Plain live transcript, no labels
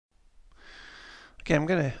Okay, I'm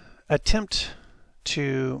going to attempt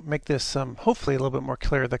to make this hopefully a little bit more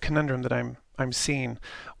clear, the conundrum that I'm seeing.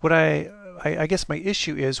 What I guess my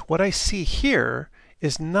issue is what I see here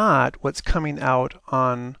is not what's coming out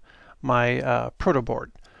on my proto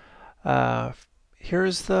board.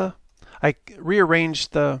 Here's I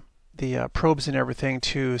rearranged the probes and everything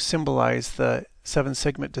to symbolize the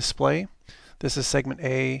 7-segment display. This is segment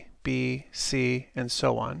A, B, C, and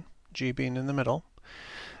so on, G being in the middle.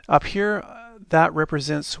 Up here, that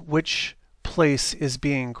represents which place is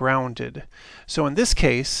being grounded. So in this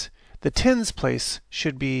case, the tens place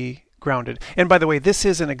should be grounded. And by the way, this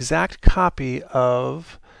is an exact copy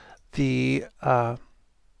of the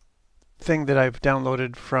thing that I've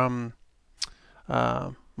downloaded from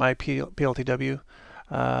my PLTW.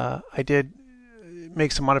 I did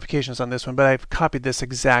make some modifications on this one, but I've copied this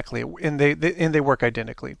exactly, and they work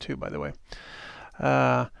identically too, by the way.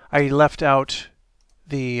 I left out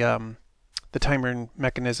the timer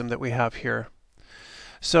mechanism that we have here.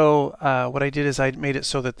 So what I did is I made it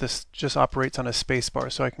so that this just operates on a space bar,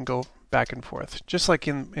 so I can go back and forth, just like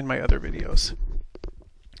in my other videos.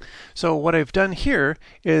 So what I've done here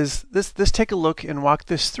is this take a look and walk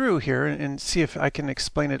this through here and see if I can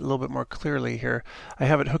explain it a little bit more clearly here. I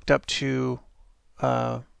have it hooked up to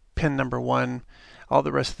pin number 1. All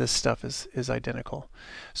the rest of this stuff is identical.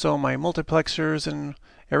 So my multiplexers and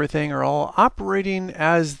everything are all operating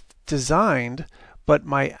as designed, but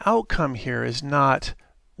my outcome here is not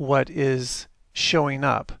what is showing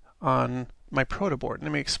up on my proto board.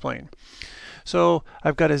 Let me explain. So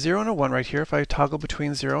I've got a 0 and a 1 right here. If I toggle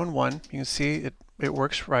between 0 and 1, you can see it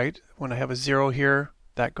works right. When I have a 0 here,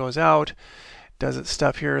 that goes out. Does its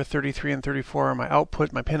stuff here. 33 and 34 are my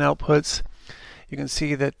output, my pin outputs. You can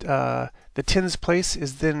see that the tens place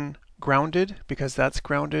is then grounded because that's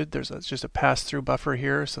grounded. There's just a pass-through buffer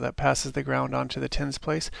here, so that passes the ground onto the tens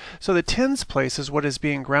place. So the tens place is what is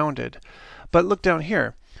being grounded. But look down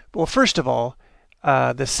here. Well, first of all,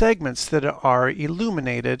 the segments that are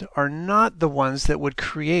illuminated are not the ones that would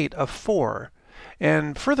create a 4.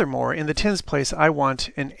 And furthermore, in the tens place, I want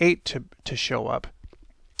an 8 to show up.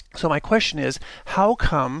 So my question is, how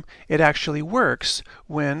come it actually works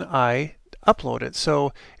when I upload it?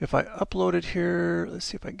 So if I upload it here, let's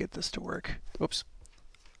see if I can get this to work. Oops.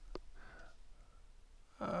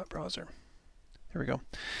 Browser. There we go.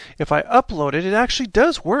 If I upload it, it actually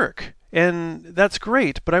does work. And that's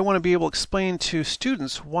great, but I want to be able to explain to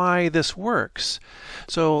students why this works.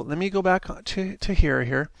 So let me go back to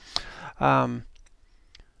here.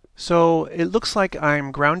 So it looks like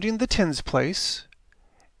I'm grounding the tens place,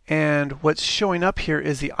 and what's showing up here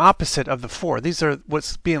is the opposite of the 4. These are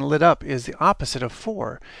what's being lit up is the opposite of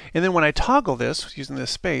 4. And then when I toggle this using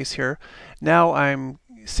this space here, now I'm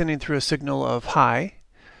sending through a signal of high.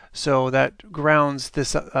 So that grounds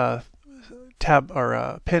this tab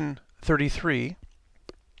or pin 33.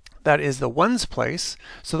 That is the ones place.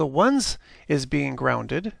 So the ones is being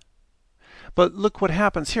grounded. But look what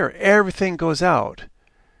happens here. Everything goes out.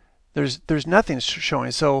 There's nothing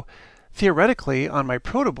showing. So theoretically, on my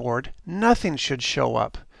proto board, nothing should show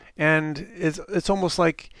up. And it's almost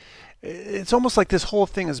like this whole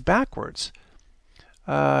thing is backwards.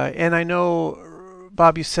 And I know,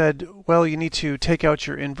 Bob, you said, well, you need to take out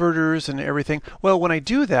your inverters and everything. Well, when I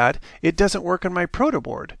do that, it doesn't work on my proto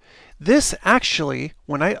board. This actually,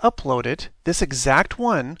 when I upload it, this exact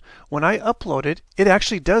one, when I upload it, it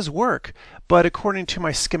actually does work. But according to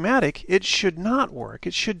my schematic, it should not work.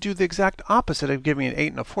 It should do the exact opposite of giving an 8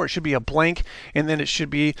 and a 4. It should be a blank, and then it should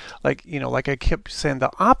be like, like I kept saying, the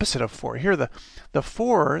opposite of 4. Here, the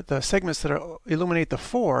 4, the segments that illuminate the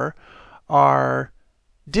 4 are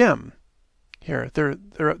dim. Here,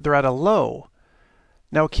 they're at a low.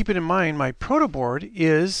 Now, keep it in mind, my proto board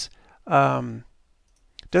is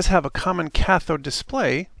does have a common cathode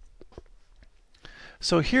display.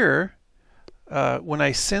 So here, when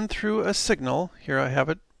I send through a signal, here I have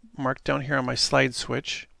it marked down here on my slide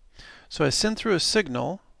switch. So I send through a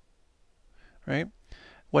signal, right?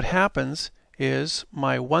 What happens is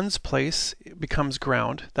my ones place becomes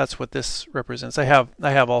ground. That's what this represents. I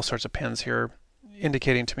have all sorts of pins here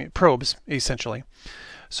indicating to me probes essentially.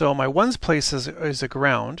 So my ones place is a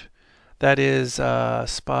ground. That is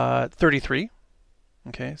spot 33.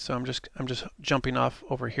 Okay, so I'm just jumping off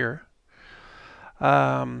over here.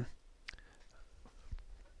 You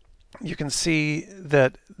can see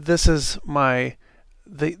that this is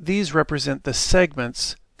these represent the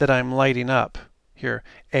segments that I'm lighting up here,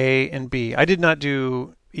 A and B. I did not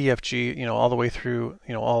do EFG, all the way through,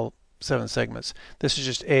 all 7 segments. This is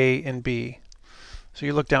just A and B. So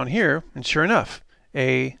you look down here, and sure enough,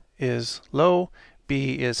 A is low,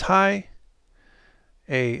 B is high,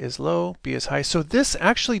 A is low, B is high. So this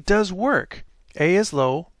actually does work. A is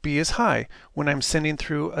low, B is high when I'm sending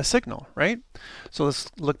through a signal, right? So let's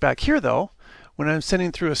look back here though. When I'm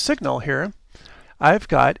sending through a signal here, I've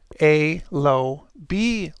got A low,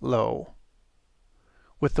 B low,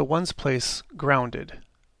 with the ones place grounded.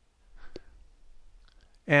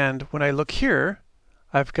 And when I look here,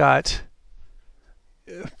 I've got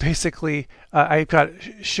basically, I've got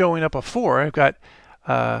showing up a 4. I've got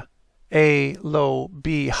A low,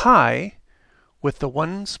 B high, with the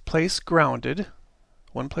ones place grounded,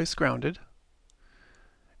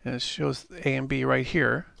 and it shows A and B right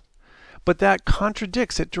here. But that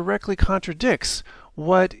contradicts, it directly contradicts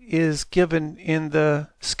what is given in the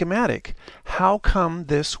schematic. How come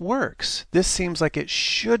this works? This seems like it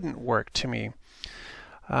shouldn't work to me.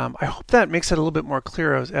 I hope that makes it a little bit more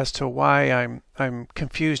clear as to why I'm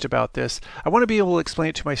confused about this. I want to be able to explain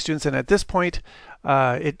it to my students, and at this point,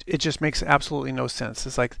 it just makes absolutely no sense.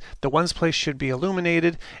 It's like the ones place should be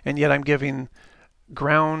illuminated, and yet I'm giving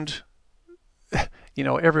ground,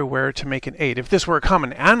 everywhere to make an 8. If this were a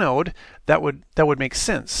common anode, that would make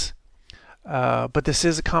sense. But this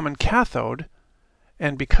is a common cathode.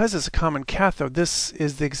 And because it's a common cathode, this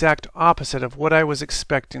is the exact opposite of what I was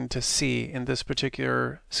expecting to see in this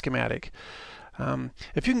particular schematic.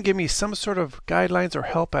 If you can give me some sort of guidelines or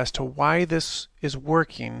help as to why this is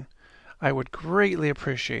working, I would greatly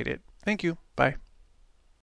appreciate it. Thank you. Bye.